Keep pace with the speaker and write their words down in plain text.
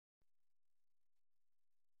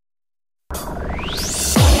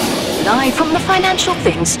Live from the Financial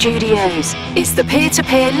Things studios is the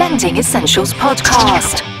Peer-to-Peer Lending Essentials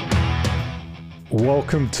podcast.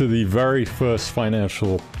 Welcome to the very first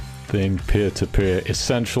Financial Thing Peer-to-Peer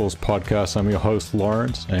Essentials podcast. I'm your host,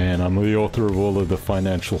 Lawrence, and I'm the author of all of the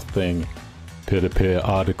Financial Thing peer-to-peer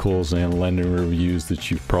articles and lending reviews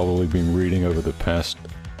that you've probably been reading over the past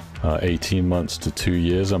 18 months to 2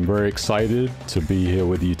 years. I'm very excited to be here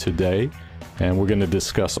with you today, and we're going to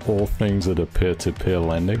discuss all things that are peer-to-peer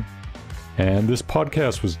lending. And this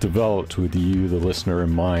podcast was developed with you, the listener,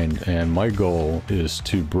 in mind, and my goal is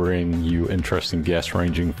to bring you interesting guests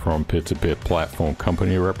ranging from peer-to-peer platform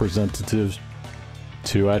company representatives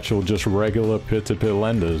to actual just regular peer-to-peer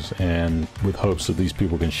lenders, and with hopes that these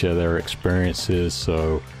people can share their experiences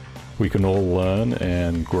so we can all learn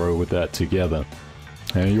and grow with that together.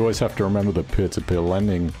 And you always have to remember that peer-to-peer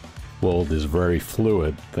lending world is very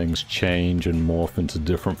fluid. Things change and morph into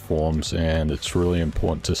different forms, and it's really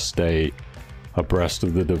important to stay abreast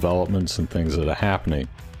of the developments and things that are happening.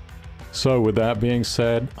 So with that being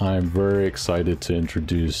said, I'm very excited to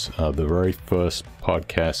introduce the very first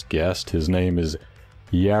podcast guest. His name is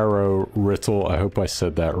Yaro Writtle. I hope I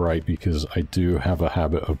said that right because I do have a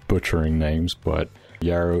habit of butchering names, but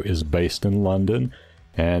Yaro is based in London,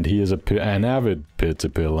 and he is an avid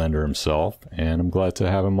peer-to-peer lender himself, and I'm glad to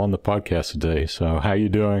have him on the podcast today. So how are you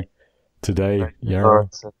doing today, Yaro?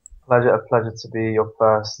 It's a pleasure to be your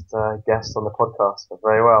first guest on the podcast.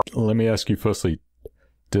 Very well. Let me ask you firstly,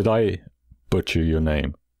 did I butcher your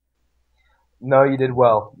name? No, you did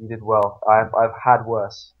well. You did well. I've had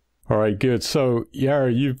worse. All right, good. So,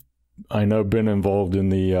 Yaro, you've, I know, been involved in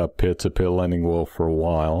the peer-to-peer lending world for a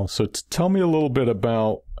while. So tell me a little bit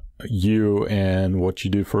about you and what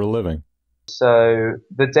you do for a living. So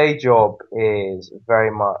the day job is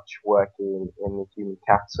very much working in the human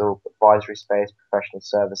capital, advisory space, professional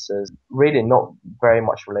services, really not very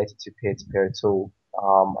much related to peer-to-peer at all.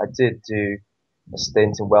 I did do a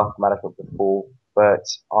stint in wealth management before, but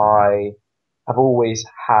I have always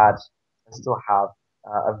had, and still have,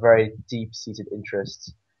 a very deep-seated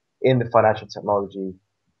interest in the financial technology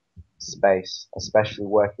space, especially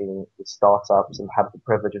working with startups, and have the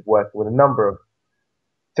privilege of working with a number of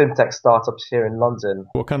fintech startups here in London.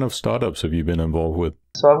 What kind of startups have you been involved with?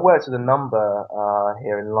 So I've worked with a number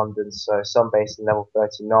here in London. So some based in Level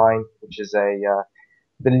 39, which is the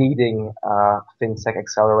leading fintech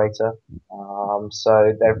accelerator.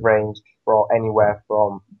 So they've ranged from anywhere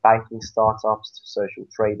from banking startups to social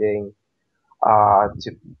trading,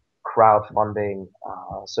 to crowdfunding,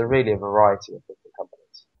 so really a variety of different companies.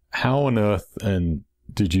 How on earth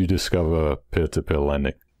did you discover peer-to-peer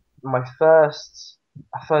lending? I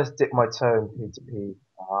first dipped my toe in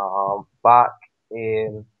P2P back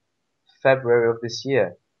in February of this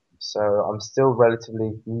year, so I'm still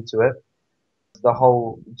relatively new to it. The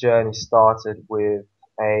whole journey started with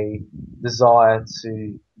a desire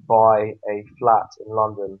to buy a flat in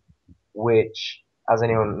London, which, as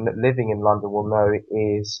anyone living in London will know,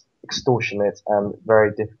 is extortionate and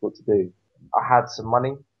very difficult to do. I had some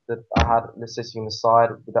money that I had sitting on the side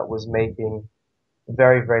that was making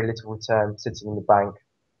very, very little return sitting in the bank.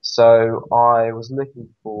 So I was looking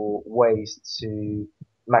for ways to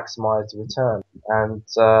maximize the return. And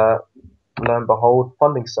lo and behold,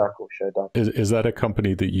 Funding Circle showed up. Is that a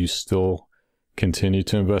company that you still continue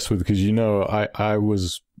to invest with? Because, you know, I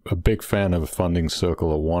was a big fan of Funding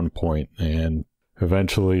Circle at one point, and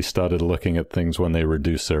eventually started looking at things when they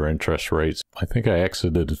reduced their interest rates. I think I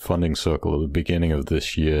exited Funding Circle at the beginning of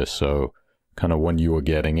this year, so kind of when you were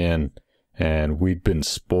getting in, and we'd been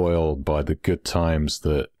spoiled by the good times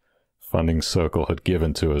that Funding Circle had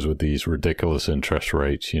given to us with these ridiculous interest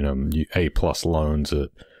rates, you know, A+ loans at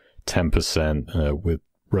 10% with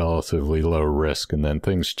relatively low risk, and then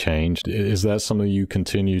things changed. Is that something you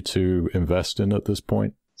continue to invest in at this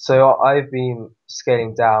point? So I've been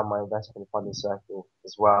scaling down my investment in Funding Circle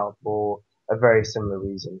as well for a very similar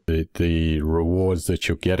reason. The rewards that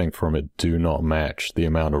you're getting from it do not match the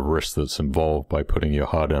amount of risk that's involved by putting your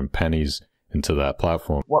hard-earned pennies into that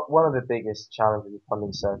platform. One of the biggest challenges with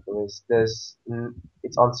Funding Circle is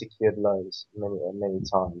it's unsecured loans many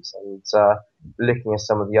times, and looking at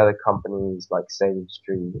some of the other companies like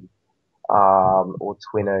SavingStream or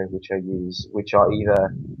Twino, which I use, which are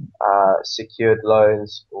either secured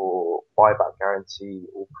loans or buyback guarantee,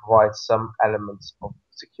 or provide some elements of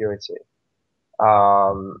security.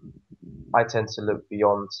 I tend to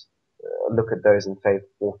look at those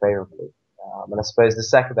more favorably. And I suppose the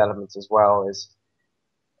second element as well is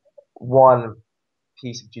one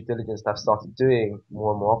piece of due diligence that I've started doing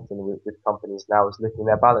more and more often with companies now is looking at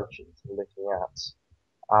their balance sheets and looking at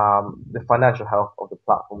the financial health of the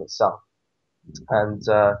platform itself. And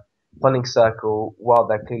Funding Circle, while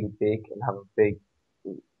they're clearly big and have a big,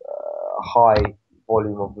 high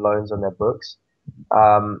volume of loans on their books,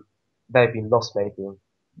 they've been loss making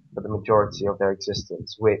for the majority of their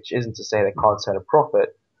existence, which isn't to say they can't turn a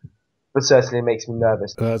profit, but certainly makes me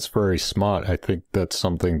nervous. That's very smart. I think that's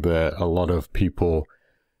something that a lot of people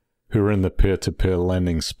who are in the peer-to-peer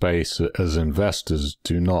lending space as investors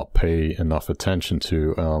do not pay enough attention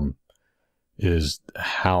to, is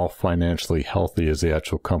how financially healthy is the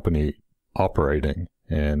actual company operating.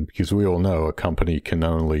 And because we all know a company can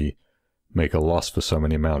only make a loss for so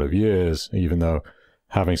many amount of years, even though,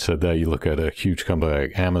 having said that, you look at a huge company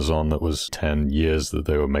like Amazon that was 10 years that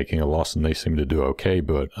they were making a loss and they seem to do okay.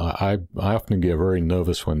 But I often get very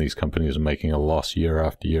nervous when these companies are making a loss year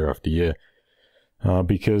after year after year,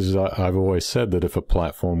 because I've always said that if a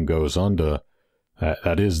platform goes under,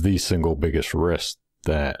 that is the single biggest risk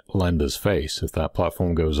that lenders face. If that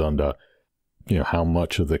platform goes under, how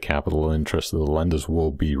much of the capital interest of the lenders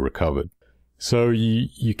will be recovered. So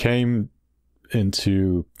you came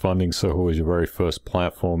into Funding Circle as your very first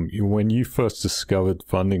platform. When you first discovered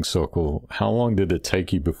Funding Circle, how long did it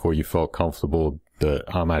take you before you felt comfortable that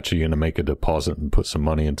I'm actually going to make a deposit and put some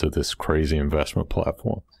money into this crazy investment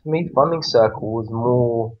platform? For me, Funding Circle was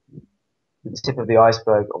more the tip of the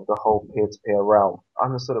iceberg of the whole peer-to-peer realm.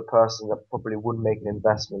 I'm the sort of person that probably wouldn't make an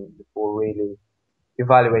investment before really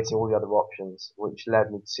evaluating all the other options, which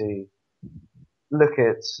led me to look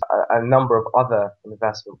at a number of other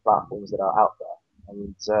investment platforms that are out there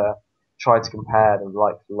and try to compare them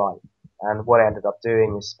like for like. And what I ended up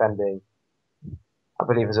doing is spending, I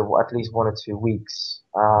believe, at least 1 or 2 weeks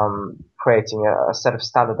creating a set of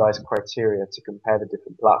standardized criteria to compare the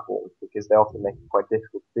different platforms, because they often make it quite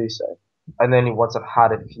difficult to do so. And only once I've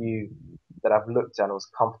had a few that I've looked at and was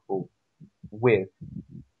comfortable with,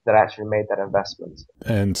 that I actually made that investment.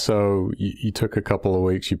 And so you took a couple of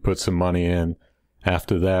weeks, you put some money in.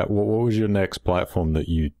 After that, what was your next platform that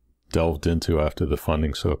you delved into after the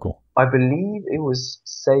Funding Circle? I believe it was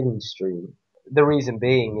Saving Stream. The reason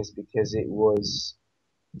being is because it was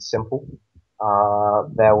simple.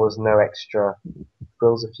 There was no extra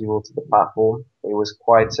frills, if you will, to the platform. It was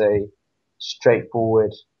quite a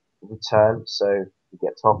straightforward return. So you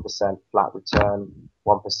get 12% flat return,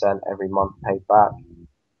 1% every month paid back.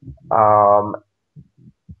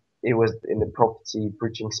 It was in the property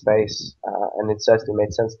bridging space, and it certainly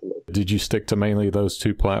made sense to me. Did you stick to mainly those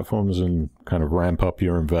two platforms and kind of ramp up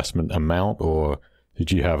your investment amount, or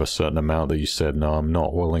did you have a certain amount that you said, no, I'm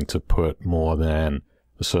not willing to put more than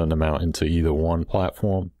a certain amount into either one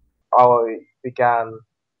platform? I began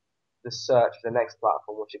the search for the next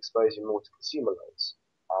platform, which exposed me more to consumer loans.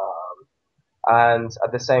 And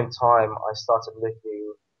at the same time, I started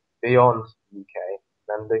looking beyond the UK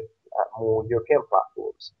and looking at more European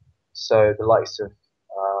platforms. So the likes of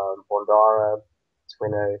Bondara,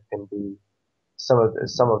 Twino, Finbi, some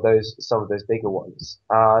of those bigger ones,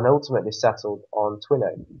 and ultimately settled on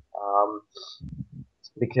Twino,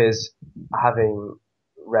 because having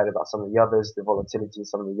read about some of the others, the volatility in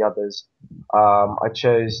some of the others, I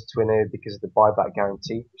chose Twino because of the buyback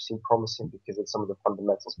guarantee, which seemed promising because of some of the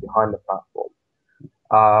fundamentals behind the platform.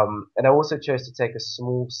 And I also chose to take a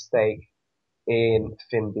small stake in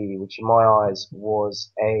Finbi, which in my eyes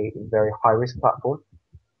was a very high risk platform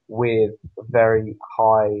with very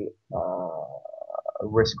high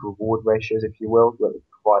risk reward ratios, if you will, that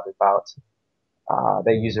provide about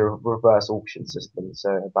they use a reverse auction system,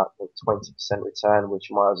 so about a 20% return, which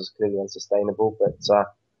in my eyes was clearly unsustainable. But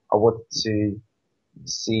I wanted to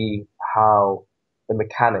see how the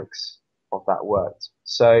mechanics of that worked.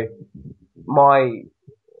 So my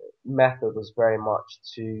method was very much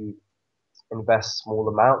to invest small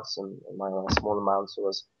amounts, and my small amounts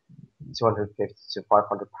was 250 to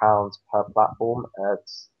 500 pounds per platform.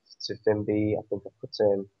 To Finbi, I think I put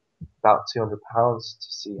in about 200 pounds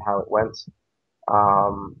to see how it went,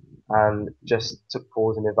 and just took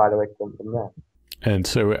pause and evaluated them from there. And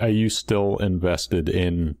so are you still invested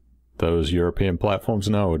in those European platforms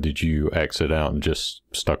now, or did you exit out and just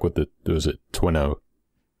stuck with was it Twino?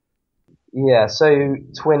 Yeah, so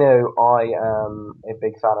Twino I am a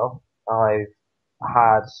big fan of. I've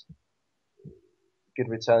had good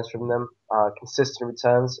returns from them, consistent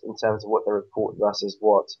returns in terms of what they report versus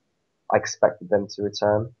what I expected them to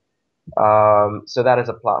return. So that is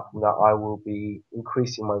a platform that I will be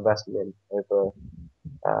increasing my investment in over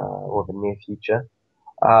the near future.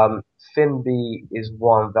 Finbi is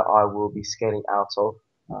one that I will be scaling out of,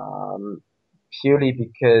 purely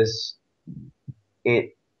because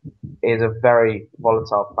it is a very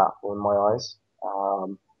volatile platform in my eyes.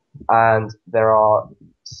 And there are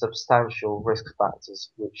substantial risk factors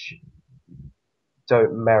which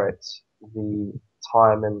don't merit the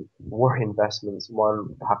time and worry investments one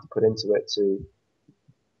would have to put into it to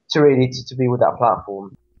really to be with that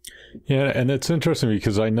platform. Yeah, and it's interesting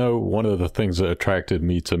because I know one of the things that attracted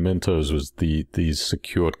me to Mintos was these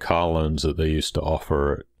secured car loans that they used to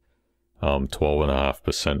offer at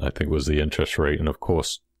 12.5%, I think was the interest rate. And of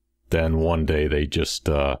course, then one day they just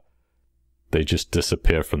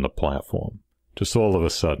disappear from the platform, just all of a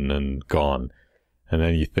sudden and gone. And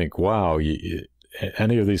then you think, wow,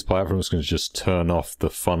 any of these platforms can just turn off the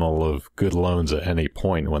funnel of good loans at any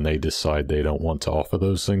point when they decide they don't want to offer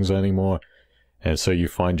those things anymore. And so you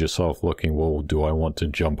find yourself looking, well, do I want to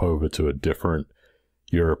jump over to a different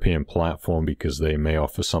European platform because they may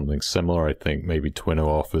offer something similar? I think maybe Twinner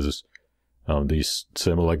offers these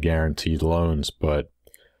similar guaranteed loans, but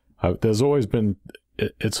there's always been,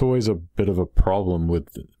 it's always a bit of a problem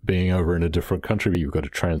with being over in a different country. You've got to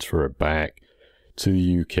transfer it back to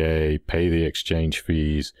the UK, pay the exchange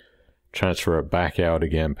fees, transfer it back out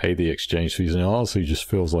again, pay the exchange fees, and it honestly just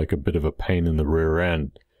feels like a bit of a pain in the rear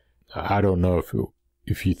end. I don't know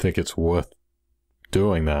if you think it's worth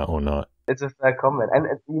doing that or not. It's a fair comment, and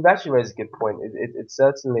you've actually raised a good point. It's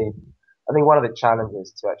certainly, I think, one of the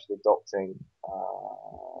challenges to actually adopting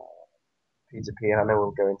P2P, and I know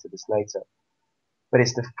we'll go into this later, but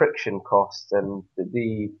it's the friction cost and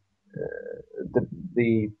the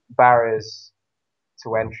barriers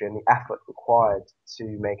to entry and the effort required to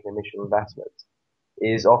make an initial investment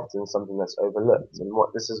is often something that's overlooked. And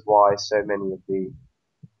this is why so many of the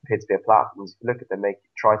peer-to-peer platforms, if you look at them,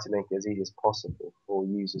 try to make it as easy as possible for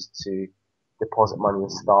users to deposit money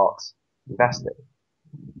and start investing.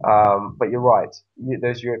 But you're right,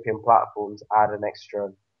 those European platforms add an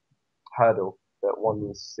extra hurdle that one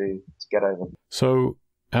needs to get over. So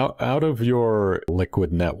out of your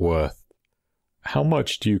liquid net worth, how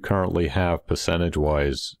much do you currently have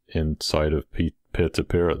percentage-wise inside of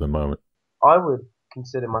peer-to-peer at the moment? I would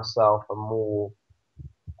consider myself a more,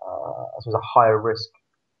 I suppose, a higher risk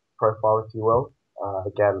profile, if you will.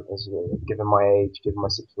 Again, given my age, given my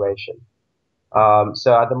situation.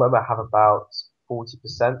 So at the moment, I have about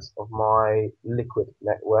 40% of my liquid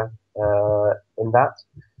net worth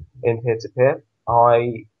in peer-to-peer.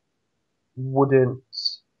 I wouldn't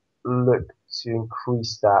look to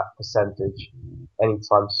increase that percentage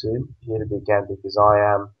anytime soon, purely again because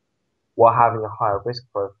while having a higher risk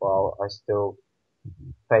profile, I still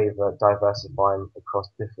favor diversifying across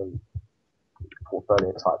different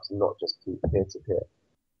portfolio types and not just keep peer-to-peer.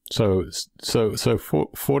 So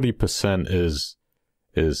 40% is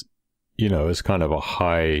is kind of a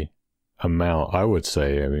high amount, I would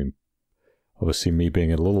say. I mean, obviously me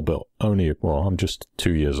being a little bit I'm just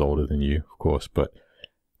 2 years older than you, of course, but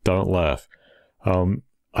don't laugh.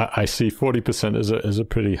 I see 40% as a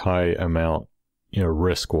pretty high amount,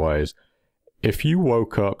 risk-wise. If you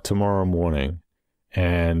woke up tomorrow morning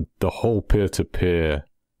and the whole peer-to-peer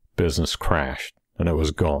business crashed and it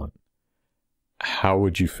was gone, how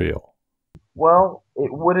would you feel? Well,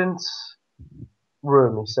 it wouldn't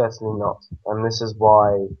ruin me, certainly not. And this is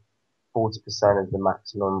why 40% is the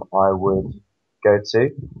maximum I would go to.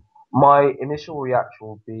 My initial reaction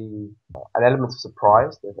will be an element of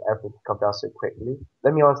surprise that everything could come down so quickly.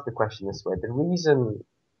 Let me answer the question this way. The reason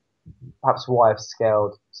perhaps why I've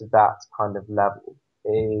scaled to that kind of level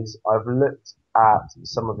is I've looked at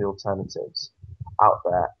some of the alternatives out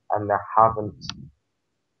there and they haven't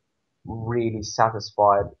really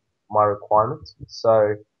satisfied my requirements.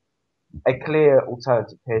 So a clear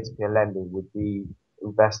alternative peer-to-peer lending would be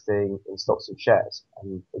investing in stocks and shares.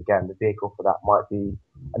 And again, the vehicle for that might be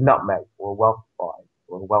a nutmeg or a wealth fund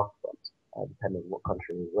or a wealth fund, depending on what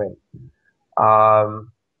country you're in.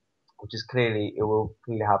 Which is it will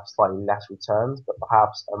clearly have slightly less returns, but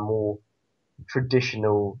perhaps a more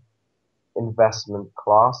traditional investment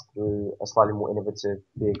class through a slightly more innovative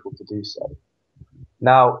vehicle to do so.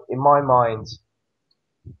 Now, in my mind,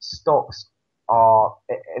 stocks are,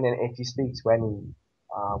 and if you speak to any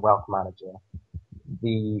wealth manager,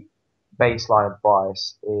 the baseline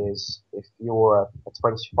advice is if you're a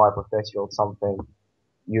 25 or 30-year-old something,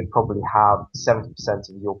 you'd probably have 70%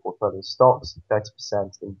 of your portfolio in stocks,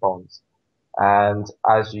 30% in bonds. And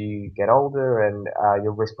as you get older and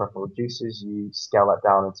your risk profile reduces, you scale that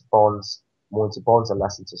down into bonds, more into bonds and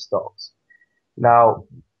less into stocks. Now,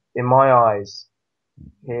 in my eyes,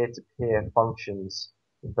 peer-to-peer functions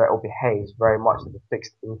or behaves very much like a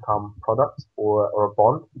fixed income product or a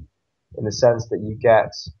bond, in the sense that you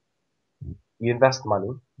invest money,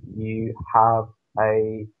 you have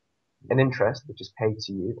an interest which is paid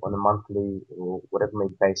to you on a monthly or whatever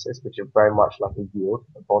basis, which is very much like a yield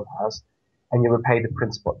a bond has, and you repay the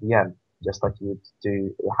principal at the end, just like you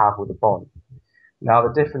have with a bond. Now,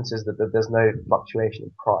 the difference is that there's no fluctuation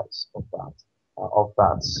in price of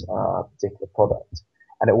that particular product,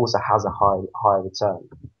 and it also has a higher return.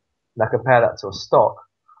 Now, compare that to a stock.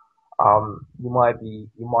 You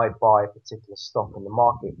might buy a particular stock in the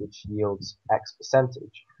market which yields X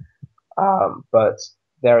percentage, but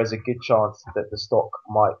there is a good chance that the stock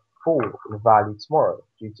might fall in value tomorrow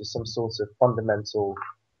due to some sort of fundamental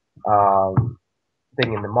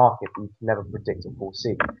thing in the market that you can never predict or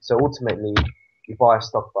foresee. So ultimately, you buy a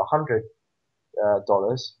stock for $100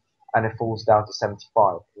 and it falls down to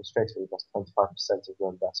 75. You're straight away that's 25% of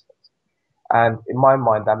your investment. And in my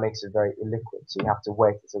mind, that makes it very illiquid. So you have to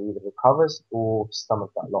wait until it either recovers or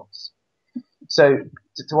stomach that loss. So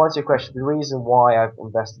to answer your question, the reason why I've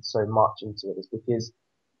invested so much into it is because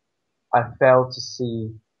I failed to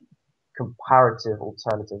see comparative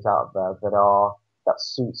alternatives out there that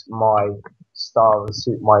suit my style and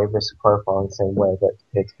suit my risk profile in the same way that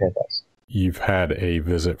peer-to-peer does. You've had a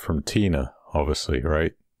visit from Tina, obviously,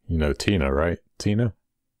 right? You know Tina, right? Tina,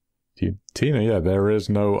 yeah, there is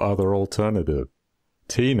no other alternative.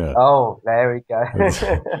 Tina. Oh, there we go.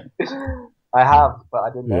 I have, but I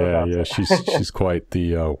didn't know about it. she's quite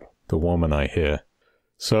the woman, I hear.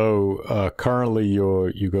 So currently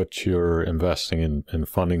you got your investing in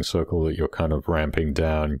Funding Circle that you're kind of ramping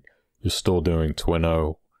down. You're still doing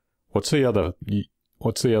Twino. What's the other?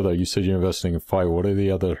 You said you're investing in 5. What are the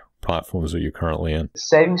other platforms that you're currently in?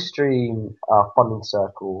 Saving Stream, Funding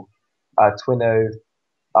Circle, Twino,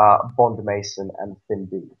 Bond Mason, and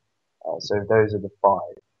FinD. So those are the 5.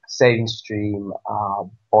 Saving Stream,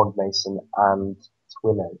 Bond Mason, and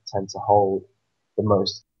Twino tend to hold the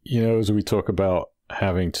most. You know, as we talk about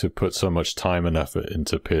having to put so much time and effort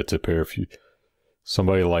into peer-to-peer, if you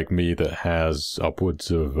somebody like me that has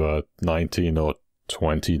upwards of 19 or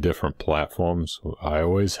 20 different platforms, I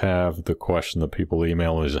always have the question that people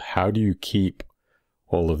email is, how do you keep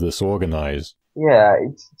all of this organized? Yeah,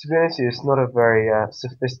 to be honest with you, it's not a very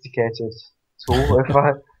sophisticated tool.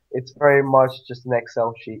 It's very much just an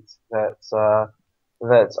Excel sheet that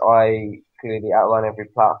I clearly outline every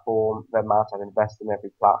platform, the amount I've invested in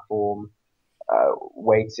every platform,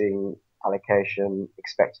 weighting, allocation,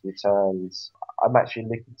 expected returns. I'm actually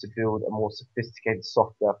looking to build a more sophisticated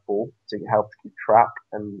software to help keep track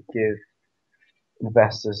and give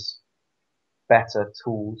investors better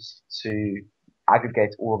tools to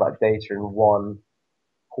aggregate all of that data in one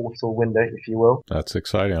portal window, if you will. That's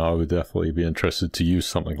exciting. I would definitely be interested to use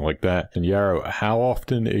something like that. And Yaro, how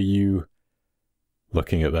often are you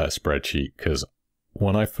looking at that spreadsheet? Because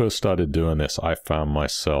when I first started doing this, I found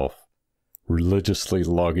myself religiously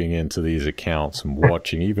logging into these accounts and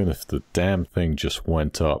watching, even if the damn thing just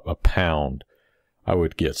went up a pound, I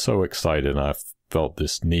would get so excited, and I felt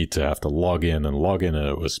this need to have to log in, and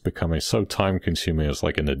it was becoming so time consuming. It was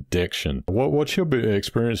like an addiction. What's your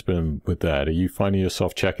experience been with that? Are you finding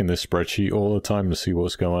yourself checking this spreadsheet all the time to see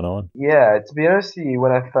what's going on? Yeah, to be honest with you,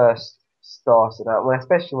 when I first started out,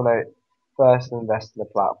 especially when I first invested in the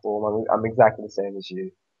platform, I'm exactly the same as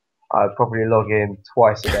you. I'd probably log in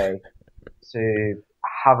twice a day to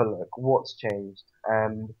have a look what's changed,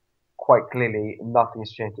 and quite clearly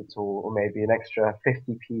nothing's changed at all, or maybe an extra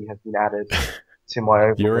 50p has been added to my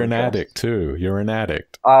overall You're an interest. addict too. You're an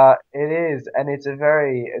addict. It is, and it's a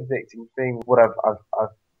very addicting thing. What I've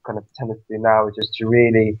kind of tended to do now is just to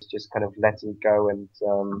really just kind of letting go and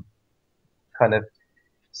kind of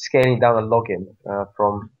scaling down the login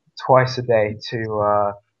from twice a day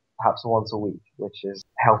to perhaps once a week, which is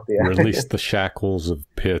healthier. Release the shackles of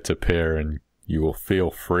peer-to-peer and you will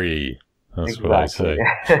feel free. That's exactly. what I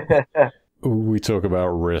say. We talk about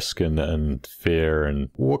risk and fear. And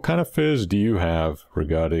what kind of fears do you have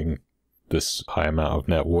regarding this high amount of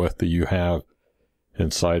net worth that you have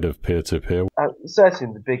inside of peer-to-peer?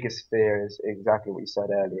 Certainly the biggest fear is exactly what you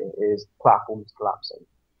said earlier, is platforms collapsing.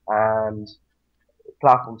 And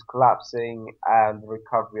platforms collapsing and the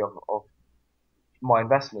recovery of my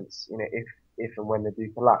investments, if and when they do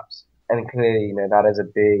collapse. And clearly, that is a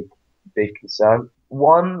big concern.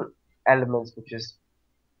 One element which has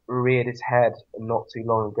reared its head not too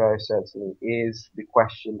long ago, certainly, is the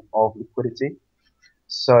question of liquidity.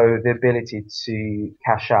 So the ability to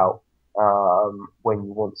cash out when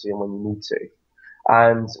you want to and when you need to.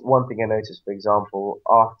 And one thing I noticed, for example,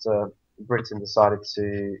 after Britain decided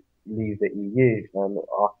to leave the EU and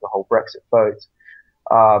after the whole Brexit vote,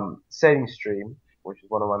 Saving Stream, which is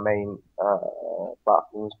one of my main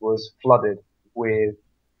platforms, was flooded with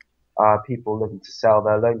people looking to sell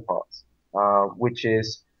their loan parts, which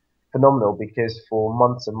is phenomenal because for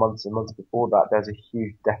months and months and months before that, there's a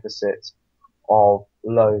huge deficit of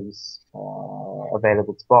loans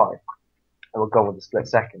available to buy. And we'll go on with the split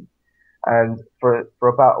second. And for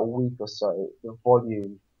about a week or so, the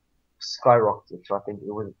volume skyrocketed. So I think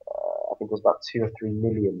it was about 2 or 3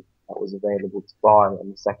 million that was available to buy on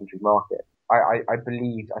the secondary market. I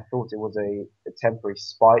thought it was a temporary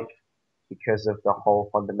spike because of the whole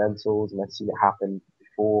fundamentals, and I'd seen it happen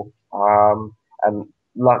before. And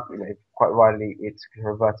like, quite rightly, it's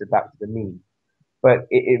reverted back to the mean. But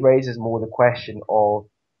it raises more the question of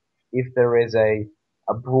if there is a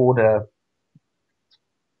broader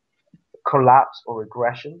collapse or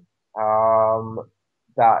regression,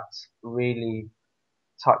 that really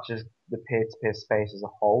touches the peer-to-peer space as a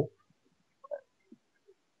whole.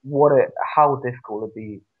 How difficult would it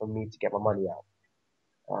be for me to get my money out?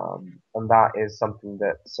 And that is something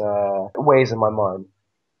that weighs in my mind.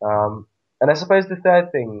 And I suppose the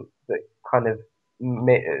third thing that kind of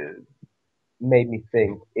made me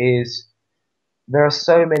think is there are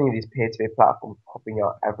so many of these peer-to-peer platforms popping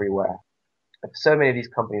up everywhere. So many of these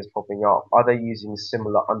companies popping up. Are they using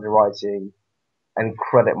similar underwriting and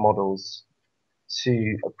credit models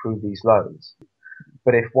to approve these loans?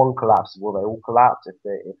 But if one collapses, will they all collapse if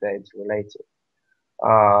they're interrelated?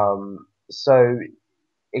 So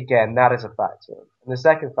again, that is a factor. And the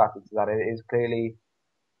second factor to that is clearly,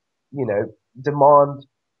 demand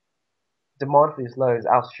for these loans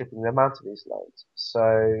outstripping the amount of these loans.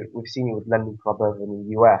 So we've seen it with Lending Club over in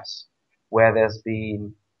the US, where there's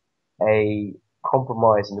been a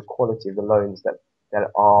compromise in the quality of the loans that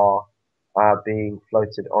are being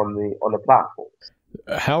floated on the platforms.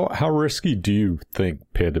 How risky do you think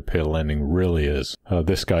peer-to-peer lending really is?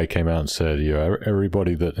 This guy came out and said,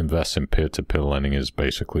 everybody that invests in peer-to-peer lending is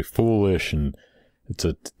basically foolish, and it's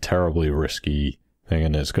a terribly risky thing,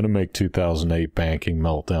 and it's going to make 2008 banking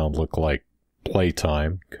meltdown look like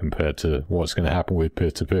playtime compared to what's going to happen with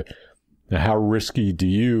peer-to-peer. Now, how risky do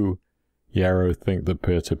you, Yaro, think that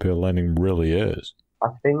peer-to-peer lending really is? I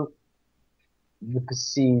think the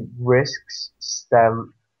perceived risks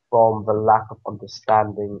stem from the lack of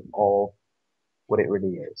understanding of what it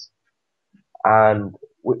really is, and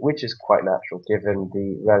which is quite natural given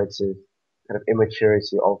the relative kind of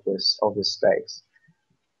immaturity of this space.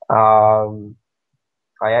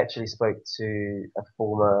 I actually spoke to a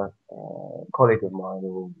former colleague of mine,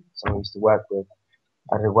 or someone I used to work with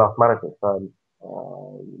at a wealth management firm,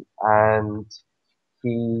 and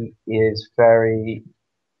he is very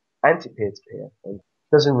anti-peer-to-peer and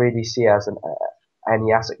doesn't really see it as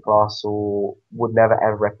any asset class, or would never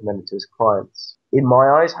ever recommend it to his clients. In my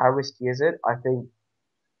eyes, how risky is it? I think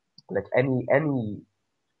like any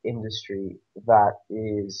industry that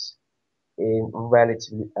is in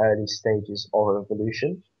relatively early stages of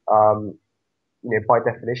evolution, by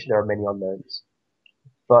definition there are many unknowns.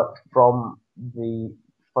 But from the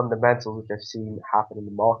fundamentals which I've seen happen in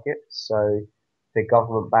the market, so the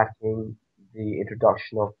government backing, the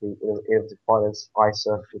introduction of the innovative finance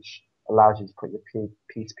ISA, which allows you to put your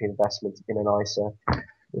P2P investments in an ISA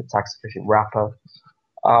with a tax efficient wrapper.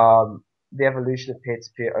 The evolution of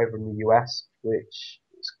peer-to-peer over in the US, which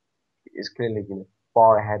is clearly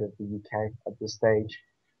far ahead of the UK at this stage.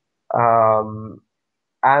 And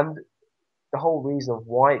the whole reason of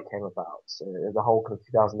why it came about, so the whole kind of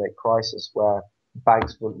 2008 crisis where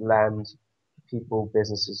banks wouldn't lend,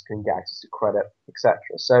 businesses couldn't get access to credit, etc.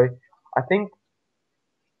 So I think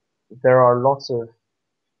there are lots of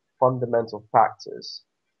fundamental factors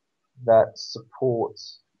that support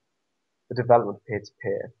the development of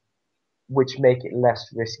peer-to-peer, which make it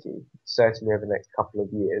less risky, certainly over the next couple of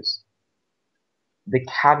years. The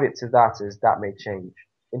caveat to that is that may change.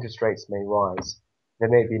 Interest rates may rise. There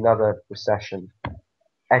may be another recession.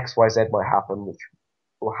 XYZ might happen, which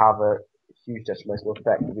will have a huge detrimental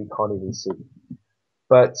effect that we can't even see.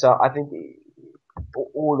 But I think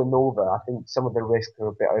all in all, though, I think some of the risks are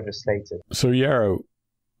a bit overstated. So Yaro,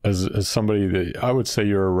 as somebody that I would say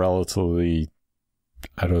you're a relatively,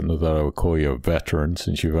 I don't know that I would call you a veteran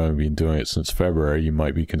since you've only been doing it since February. You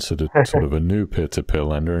might be considered sort of a new peer-to-peer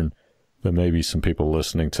lender, and there may be some people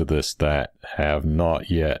listening to this that have not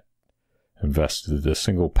yet invested a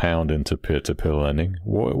single pound into peer-to-peer lending.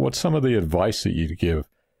 What's some of the advice that you'd give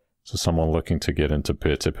to someone looking to get into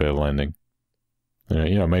peer-to-peer lending?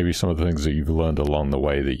 Maybe some of the things that you've learned along the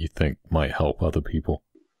way that you think might help other people.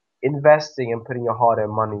 Investing and putting your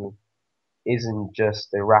hard-earned money isn't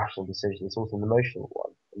just a rational decision, it's also an emotional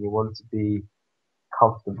one. And you want to be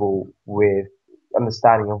comfortable with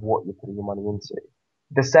understanding of what you're putting your money into.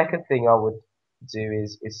 The second thing I would do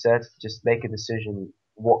is just make a decision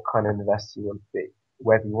what kind of investor you want to be.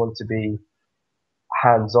 Whether you want to be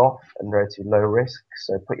hands-off and relatively low risk,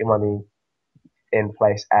 so put your money in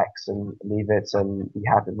place X and leave it and you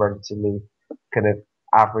have it relatively kind of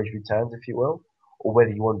average returns, if you will, or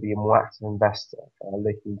whether you want to be a more active investor,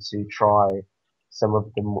 looking to try some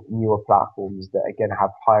of the newer platforms that again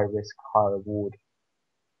have higher risk, higher reward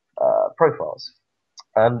profiles.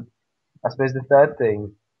 And I suppose the third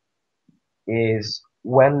thing is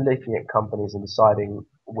when looking at companies and deciding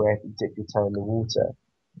where to dip your toe in the water,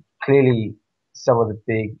 clearly some of the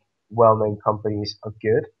big well-known companies are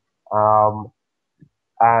good.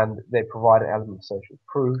 And they provide an element of social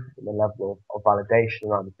proof and a level of validation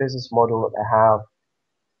around the business model that they have,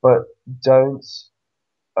 but don't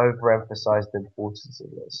overemphasize the importance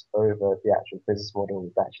of this over the actual business model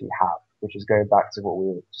that they actually have, which is going back to what we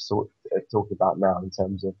were just talking about now in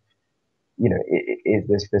terms of, is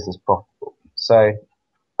this business profitable? So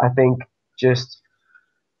I think just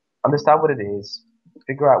understand what it is,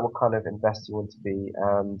 figure out what kind of investor you want to be,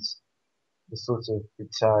 and the sort of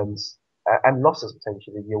returns and losses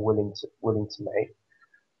potentially you're willing to make,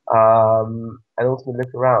 and ultimately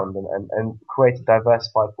look around and create a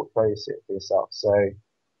diversified portfolio for yourself, so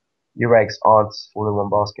your eggs aren't all in one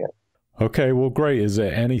basket. Okay, well, great. Is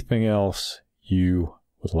there anything else you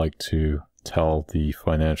would like to tell the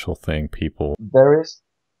Financial Thing people? There is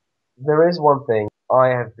one thing. I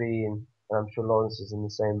have been, and I'm sure Lawrence is in the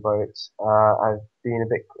same boat. I've been a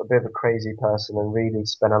bit of a crazy person and really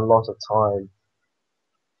spent a lot of time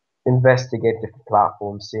investigating different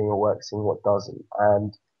platforms, seeing what works, seeing what doesn't.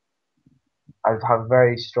 And I have a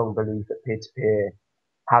very strong belief that peer-to-peer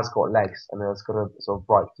has got legs and it's got a sort of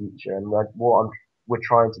bright future. And what we're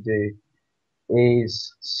trying to do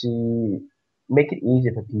is to make it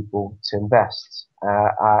easier for people to invest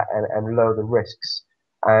and lower the risks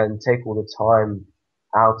and take all the time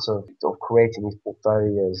out of creating these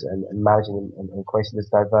portfolios and managing them and creating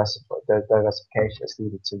this diversification that's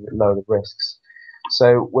needed to lower the risks.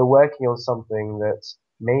 So we're working on something that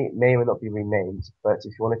may or not be renamed, but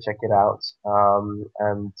if you want to check it out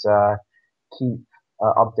and keep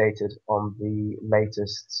updated on the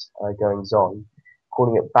latest goings on,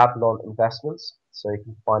 calling it Babylon Investments. So you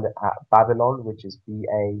can find it at Babylon, which is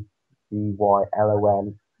BABYLON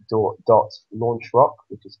 .launchrock,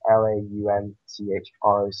 which is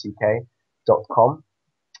LAUNCHROCK.com.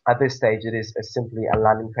 At this stage, it is simply a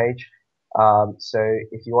landing page. So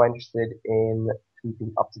if you are interested in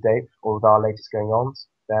keeping up to date with all of our latest going on,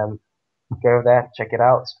 then go over there, check it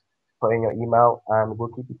out, put in your email, and we'll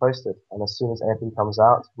keep you posted. And as soon as anything comes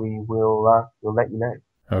out, we'll let you know.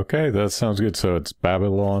 Okay, that sounds good. So it's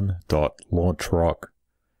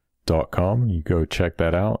babylon.launchrock.com. You go check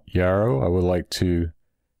that out. Yaro, I would like to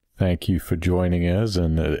thank you for joining us,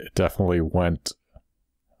 and it definitely went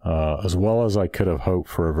as well as I could have hoped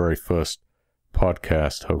for a very first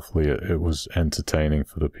podcast. Hopefully it was entertaining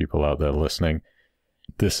for the people out there listening.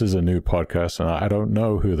 This is a new podcast, and I don't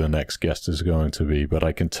know who the next guest is going to be, but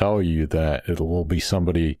I can tell you that it will be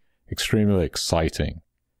somebody extremely exciting.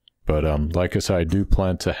 But like I said, I do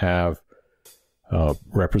plan to have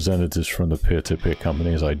representatives from the peer-to-peer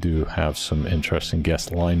companies. I do have some interesting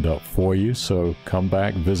guests lined up for you. So come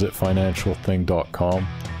back, visit financialthing.com,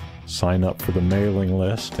 sign up for the mailing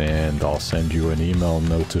list, and I'll send you an email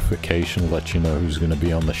notification, let you know who's going to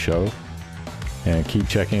be on the show. And keep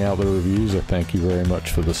checking out the reviews. I thank you very much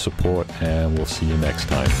for the support, and we'll see you next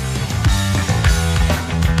time.